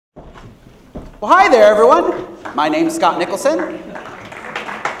Well, hi there, everyone. My name's Scott Nicholson.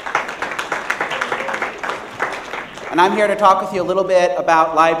 And I'm here to talk with you a little bit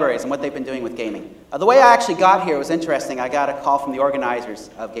about libraries and what they've been doing with gaming. The way I actually got here was interesting. I got a call from the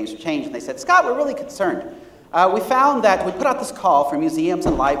organizers of Games for Change, and they said, Scott, we're really concerned. We found that we put out this call for museums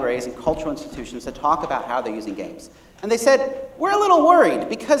and libraries and cultural institutions to talk about how they're using games. And they said, we're a little worried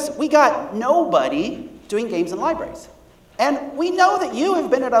because we got nobody doing games in libraries. And we know that you have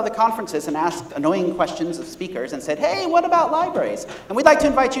been at other conferences and asked annoying questions of speakers and said, hey, what about libraries? And we'd like to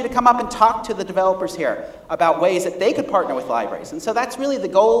invite you to come up and talk to the developers here about ways that they could partner with libraries. And so that's really the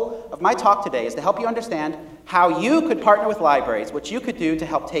goal of my talk today, is to help you understand how you could partner with libraries, what you could do to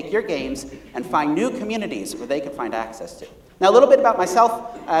help take your games and find new communities where they could find access to. Now, a little bit about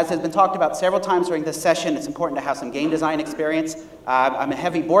myself. As has been talked about several times during this session, it's important to have some game design experience. I'm a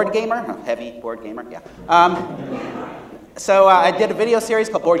heavy board gamer. So I did a video series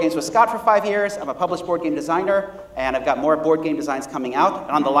called Board Games with Scott for 5 years. I'm a published board game designer, and I've got more board game designs coming out.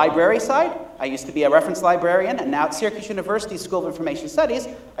 And on the library side, I used to be a reference librarian, and now at Syracuse University School of Information Studies,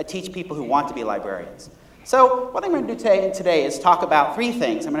 I teach people who want to be librarians. So what I'm going to do today is talk about three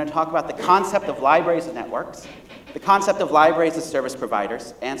things. I'm going to talk about the concept of libraries and networks, the concept of libraries as service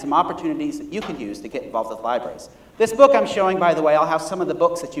providers, and some opportunities that you can use to get involved with libraries. This book I'm showing, by the way, I'll have some of the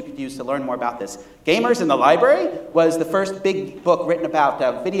books that you could use to learn more about this. Gamers in the Library was the first big book written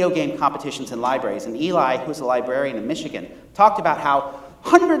about video game competitions in libraries. And Eli, who's a librarian in Michigan, talked about how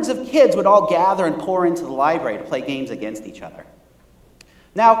hundreds of kids would all gather and pour into the library to play games against each other.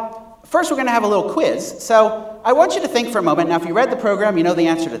 Now, first we're going to have a little quiz. So I want you to think for a moment. Now, if you read the program, you know the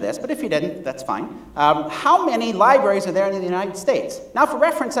answer to this. But if you didn't, that's fine. How many libraries are there in the United States? Now, for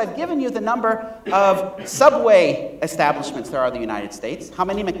reference, I've given you the number of subway establishments there are in the United States, how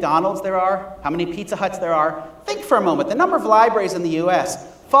many McDonald's there are, how many Pizza Huts there are. Think for a moment. The number of libraries in the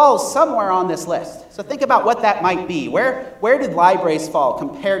U.S. falls somewhere on this list. So think about what that might be. Where did libraries fall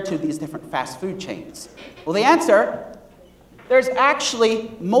compared to these different fast food chains? Well, the answer: there's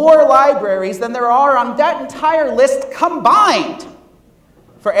actually more libraries than there are on that entire list combined.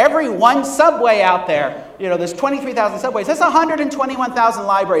 For every one subway out there, there's 23,000 subways. That's 121,000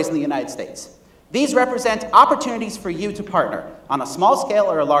 libraries in the United States. These represent opportunities for you to partner on a small scale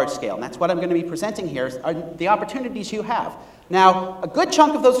or a large scale. And that's what I'm going to be presenting here, are the opportunities you have. Now, a good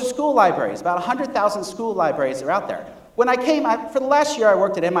chunk of those are school libraries. About 100,000 school libraries are out there. When I came, for the last year I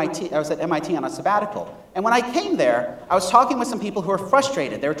worked at MIT, I was at MIT on a sabbatical. And when I came there, I was talking with some people who were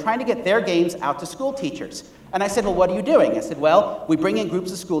frustrated. They were trying to get their games out to school teachers. And I said, well, what are you doing? I said, well, we bring in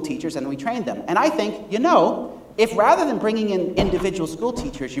groups of school teachers and we train them. And I think, if rather than bringing in individual school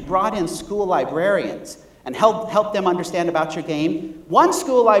teachers, you brought in school librarians and help them understand about your game, one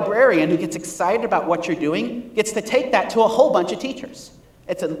school librarian who gets excited about what you're doing gets to take that to a whole bunch of teachers.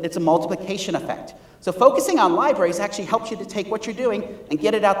 It's a multiplication effect. So focusing on libraries actually helps you to take what you're doing and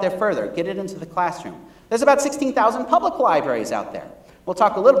get it out there further, get it into the classroom. There's about 16,000 public libraries out there. We'll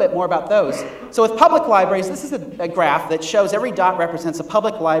talk a little bit more about those. So with public libraries, this is a graph that shows every dot represents a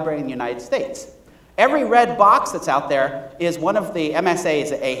public library in the United States. Every red box that's out there is one of the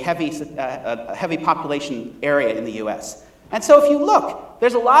MSAs, a heavy population area in the US. And so if you look,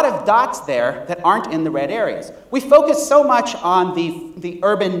 there's a lot of dots there that aren't in the red areas. We focus so much on the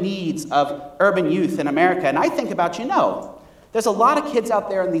urban needs of urban youth in America, and I think about, there's a lot of kids out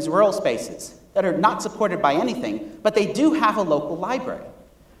there in these rural spaces that are not supported by anything, but they do have a local library.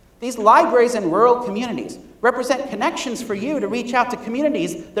 These libraries in rural communities represent connections for you to reach out to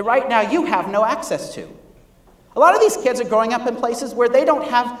communities that right now you have no access to. A lot of these kids are growing up in places where they don't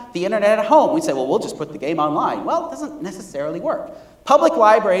have the internet at home. We say, well, we'll just put the game online. Well, it doesn't necessarily work. Public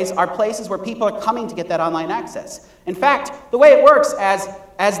libraries are places where people are coming to get that online access. In fact, the way it works, as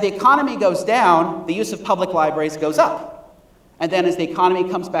the economy goes down, the use of public libraries goes up. And then as the economy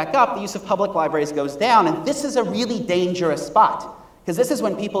comes back up, the use of public libraries goes down. And this is a really dangerous spot. Because this is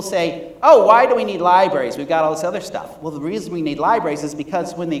when people say, oh, why do we need libraries? We've got all this other stuff. Well, the reason we need libraries is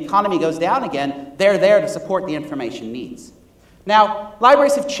because when the economy goes down again, they're there to support the information needs. Now,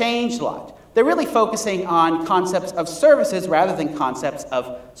 libraries have changed a lot. They're really focusing on concepts of services rather than concepts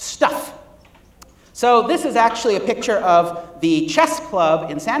of stuff. So this is actually a picture of the chess club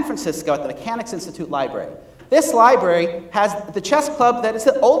in San Francisco at the Mechanics Institute Library. This library has the chess club that is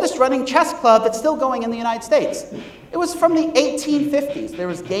the oldest running chess club that's still going in the United States. It was from the 1850s. There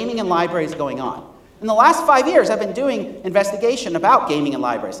was gaming in libraries going on. In the last 5 years, I've been doing investigation about gaming in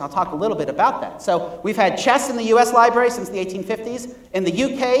libraries, and I'll talk a little bit about that. So we've had chess in the US library since the 1850s. In the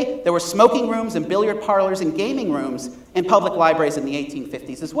UK, there were smoking rooms and billiard parlors and gaming rooms in public libraries in the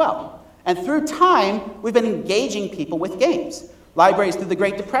 1850s as well. And through time, we've been engaging people with games. Libraries through the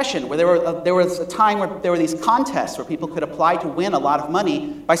Great Depression, where there was a time where there were these contests where people could apply to win a lot of money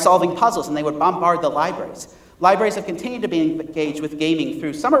by solving puzzles, and they would bombard the libraries. Libraries have continued to be engaged with gaming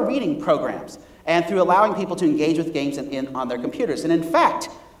through summer reading programs and through allowing people to engage with games on their computers. And in fact,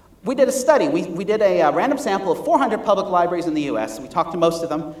 we did a study. We did a random sample of 400 public libraries in the US. We talked to most of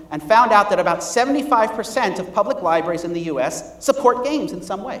them and found out that about 75% of public libraries in the US support games in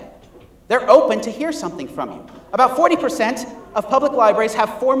some way. They're open to hear something from you. About 40% of public libraries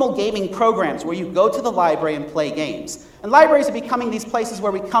have formal gaming programs where you go to the library and play games. And libraries are becoming these places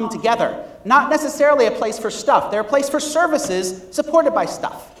where we come together. Not necessarily a place for stuff. They're a place for services supported by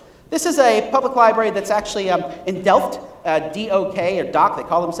stuff. This is a public library that's actually in Delft, DOK, or DOC. They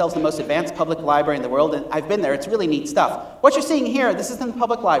call themselves the most advanced public library in the world, and I've been there. It's really neat stuff. What you're seeing here, this is in the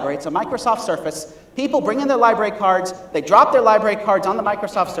public library. It's a Microsoft Surface. People bring in their library cards. They drop their library cards on the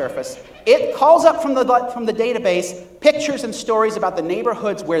Microsoft Surface. It calls up from the database pictures and stories about the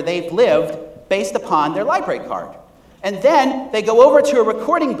neighborhoods where they've lived based upon their library card. And then they go over to a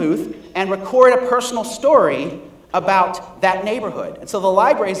recording booth and record a personal story about that neighborhood. And so the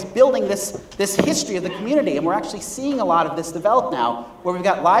library is building this history of the community, and we're actually seeing a lot of this develop now, where we've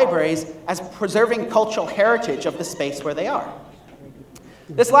got libraries as preserving cultural heritage of the space where they are.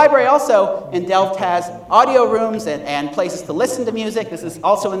 This library also in Delft has audio rooms and places to listen to music. This is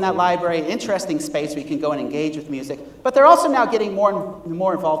also in that library, an interesting space where you can go and engage with music. But they're also now getting more and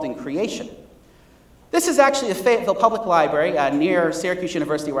more involved in creation. This is actually a Fayetteville Public Library near Syracuse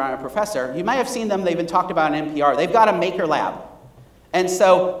University, where I'm a professor. You may have seen them. They've been talked about on NPR. They've got a maker lab. And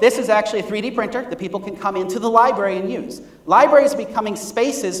so this is actually a 3D printer that people can come into the library and use. Libraries are becoming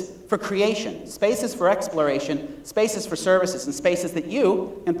spaces for creation, spaces for exploration, spaces for services, and spaces that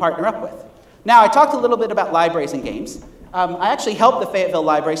you can partner up with. Now, I talked a little bit about libraries and games. I actually helped the Fayetteville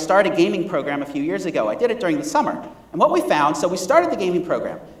Library start a gaming program a few years ago. I did it during the summer. And what we found, so we started the gaming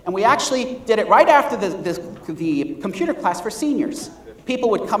program, and we actually did it right after the computer class for seniors. People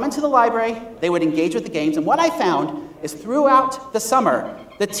would come into the library, they would engage with the games, and what I found is throughout the summer,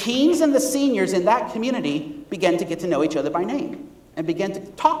 the teens and the seniors in that community began to get to know each other by name and began to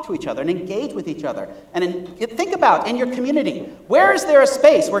talk to each other and engage with each other. And think about, in your community, where is there a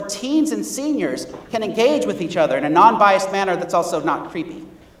space where teens and seniors can engage with each other in a non-biased manner that's also not creepy?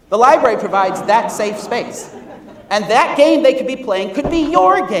 The library provides that safe space. And that game they could be playing could be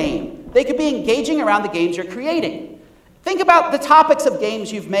your game. They could be engaging around the games you're creating. Think about the topics of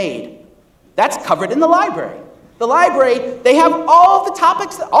games you've made. That's covered in the library. The library, they have all the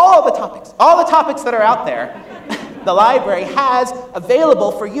topics that are out there. The library has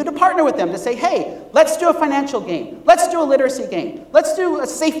available for you to partner with them to say, hey, let's do a financial game. Let's do a literacy game. Let's do a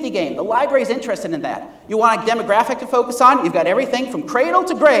safety game. The library is interested in that. You want a demographic to focus on? You've got everything from cradle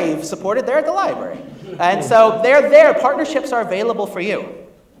to grave supported there at the library. And so they're there. Partnerships are available for you.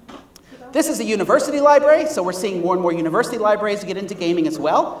 This is a university library, so we're seeing more and more university libraries get into gaming as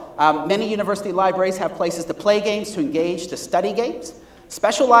well. Many university libraries have places to play games, to engage, to study games.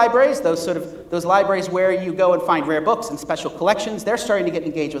 Special libraries, those libraries where you go and find rare books and special collections, they're starting to get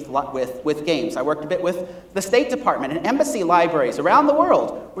engaged with games. I worked a bit with the State Department and embassy libraries around the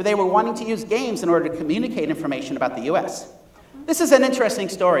world where they were wanting to use games in order to communicate information about the US. This is an interesting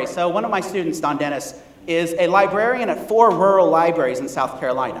story. So one of my students, Don Dennis, is a librarian at 4 rural libraries in South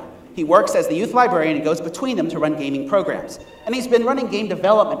Carolina. He works as the youth librarian and goes between them to run gaming programs. And he's been running game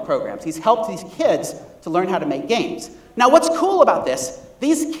development programs. He's helped these kids to learn how to make games. Now, what's cool about this,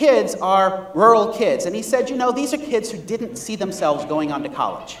 these kids are rural kids. And he said, you know, these are kids who didn't see themselves going on to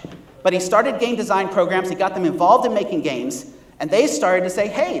college. But he started game design programs. He got them involved in making games. And they started to say,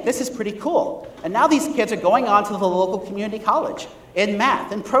 hey, this is pretty cool. And now these kids are going on to the local community college in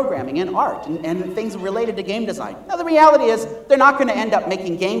math and programming and art and things related to game design. Now, the reality is they're not going to end up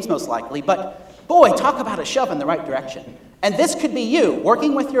making games most likely, but boy, talk about a shove in the right direction. And this could be you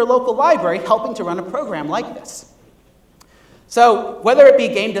working with your local library helping to run a program like this. So whether it be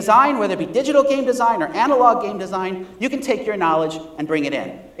game design, whether it be digital game design or analog game design, you can take your knowledge and bring it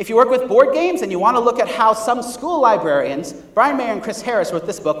in. If you work with board games and you want to look at how some school librarians, Brian Mayer and Chris Harris wrote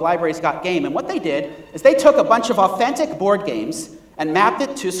this book, Libraries Got Game, and what they did is they took a bunch of authentic board games and mapped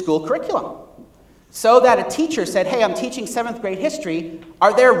it to school curriculum. So that a teacher said, hey, I'm teaching 7th grade history,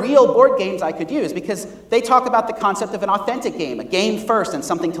 are there real board games I could use? Because they talk about the concept of an authentic game, a game first and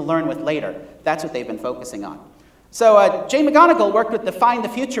something to learn with later. That's what they've been focusing on. So Jay McGonigal worked with the Find the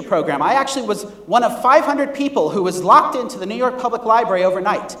Future program. I actually was one of 500 people who was locked into the New York Public Library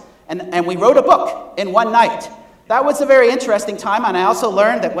overnight. And we wrote a book in one night. That was a very interesting time, and I also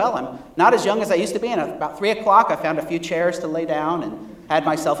learned that, well, I'm not as young as I used to be, and about 3 o'clock I found a few chairs to lay down and had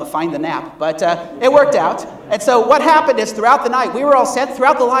myself a find the nap, but it worked out. And so what happened is throughout the night, we were all sent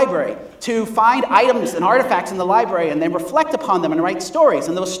throughout the library to find items and artifacts in the library and then reflect upon them and write stories.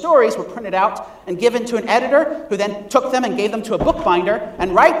 And those stories were printed out and given to an editor who then took them and gave them to a bookbinder.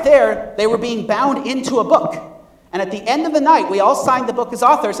 And right there, they were being bound into a book. And at the end of the night, we all signed the book as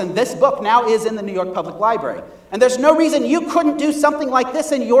authors, and this book now is in the New York Public Library. And there's no reason you couldn't do something like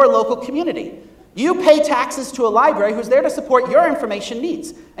this in your local community. You pay taxes to a library who's there to support your information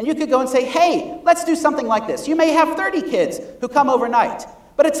needs. And you could go and say, hey, let's do something like this. You may have 30 kids who come overnight,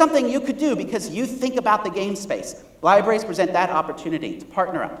 but it's something you could do because you think about the game space. Libraries present that opportunity to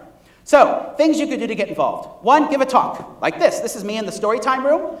partner up. So, things you could do to get involved. One, give a talk like this. This is me in the Storytime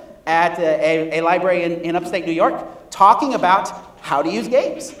room at a library in upstate New York talking about how to use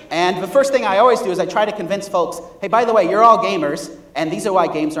games. And the first thing I always do is I try to convince folks, hey, by the way, you're all gamers, and these are why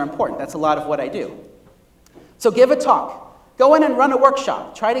games are important. That's a lot of what I do. So give a talk. Go in and run a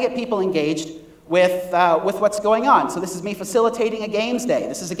workshop. Try to get people engaged with what's going on. So this is me facilitating a games day.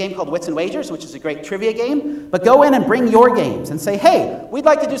 This is a game called Wits and Wagers, which is a great trivia game. But go in and bring your games and say, hey, we'd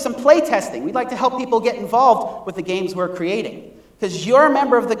like to do some play testing. We'd like to help people get involved with the games we're creating. Because you're a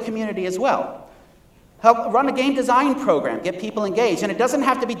member of the community as well. Help run a game design program, get people engaged. And it doesn't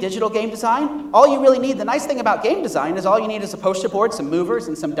have to be digital game design. All you really need, the nice thing about game design is all you need is a poster board, some movers,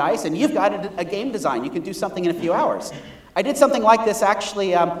 and some dice, and you've got a game design. You can do something in a few hours. I did something like this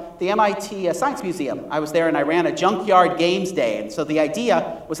actually the MIT Science Museum. I was there and I ran a junkyard games day. And so the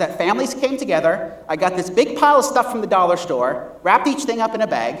idea was that families came together. I got this big pile of stuff from the dollar store, wrapped each thing up in a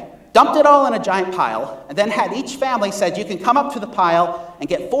bag, dumped it all in a giant pile, and then had each family said, you can come up to the pile and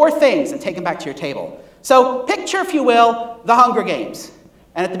get 4 things and take them back to your table. So picture, if you will, the Hunger Games.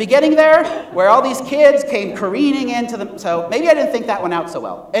 And at the beginning there, where all these kids came careening into them, so maybe I didn't think that one out so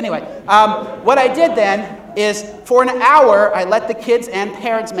well. Anyway, what I did then is for an hour, I let the kids and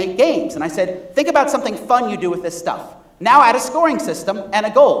parents make games. And I said, think about something fun you do with this stuff. Now add a scoring system and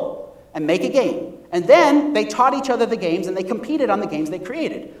a goal, and make a game. And then they taught each other the games, and they competed on the games they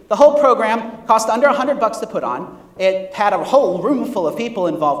created. The whole program cost under $100 to put on. It had a whole room full of people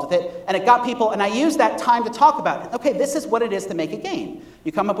involved with it, and it got people, and I used that time to talk about it. Okay, this is what it is to make a game.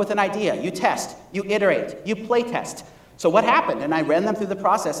 You come up with an idea, you test, you iterate, you play test. So what happened? And I ran them through the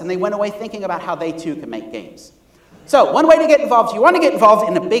process, and they went away thinking about how they too can make games. So one way to get involved, you want to get involved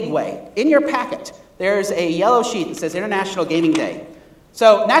in a big way. In your packet, there's a yellow sheet that says International Gaming Day.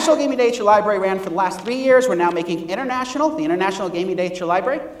 So National Gaming Day at your library ran for the last 3 years. We're now making the International Gaming Day at your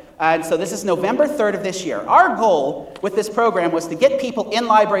library. And so this is November 3rd of this year. Our goal with this program was to get people in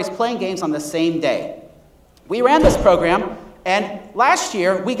libraries playing games on the same day. We ran this program, and last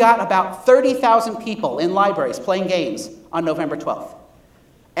year we got about 30,000 people in libraries playing games on November 12th.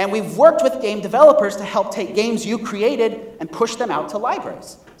 And we've worked with game developers to help take games you created and push them out to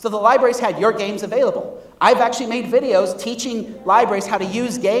libraries. So the libraries had your games available. I've actually made videos teaching libraries how to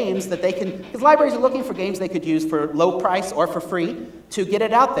use games that they can, because libraries are looking for games they could use for low price or for free to get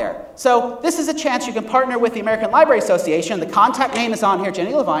it out there. So this is a chance you can partner with the American Library Association. The contact name is on here,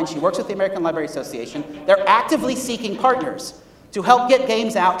 Jenny Levine. She works with the American Library Association. They're actively seeking partners to help get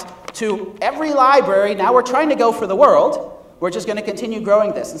games out to every library. Now we're trying to go for the world. We're just going to continue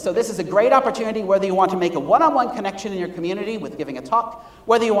growing this. And so this is a great opportunity, whether you want to make a one-on-one connection in your community with giving a talk,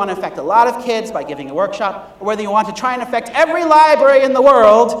 whether you want to affect a lot of kids by giving a workshop, or whether you want to try and affect every library in the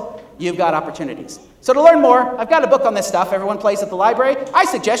world, you've got opportunities. So to learn more, I've got a book on this stuff. Everyone plays at the library. I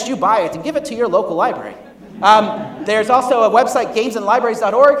suggest you buy it and give it to your local library. There's also a website,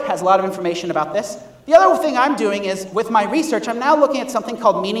 gamesandlibraries.org, has a lot of information about this. The other thing I'm doing is, with my research, I'm now looking at something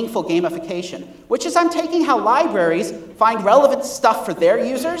called meaningful gamification, which is I'm taking how libraries find relevant stuff for their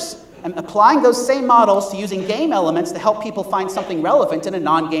users and applying those same models to using game elements to help people find something relevant in a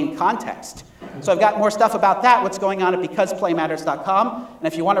non-game context. So I've got more stuff about that, what's going on at becauseplaymatters.com. And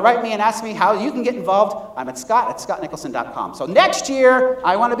if you want to write me and ask me how you can get involved, I'm at scott@scottnicholson.com. So next year,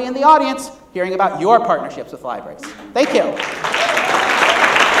 I want to be in the audience hearing about your partnerships with libraries. Thank you.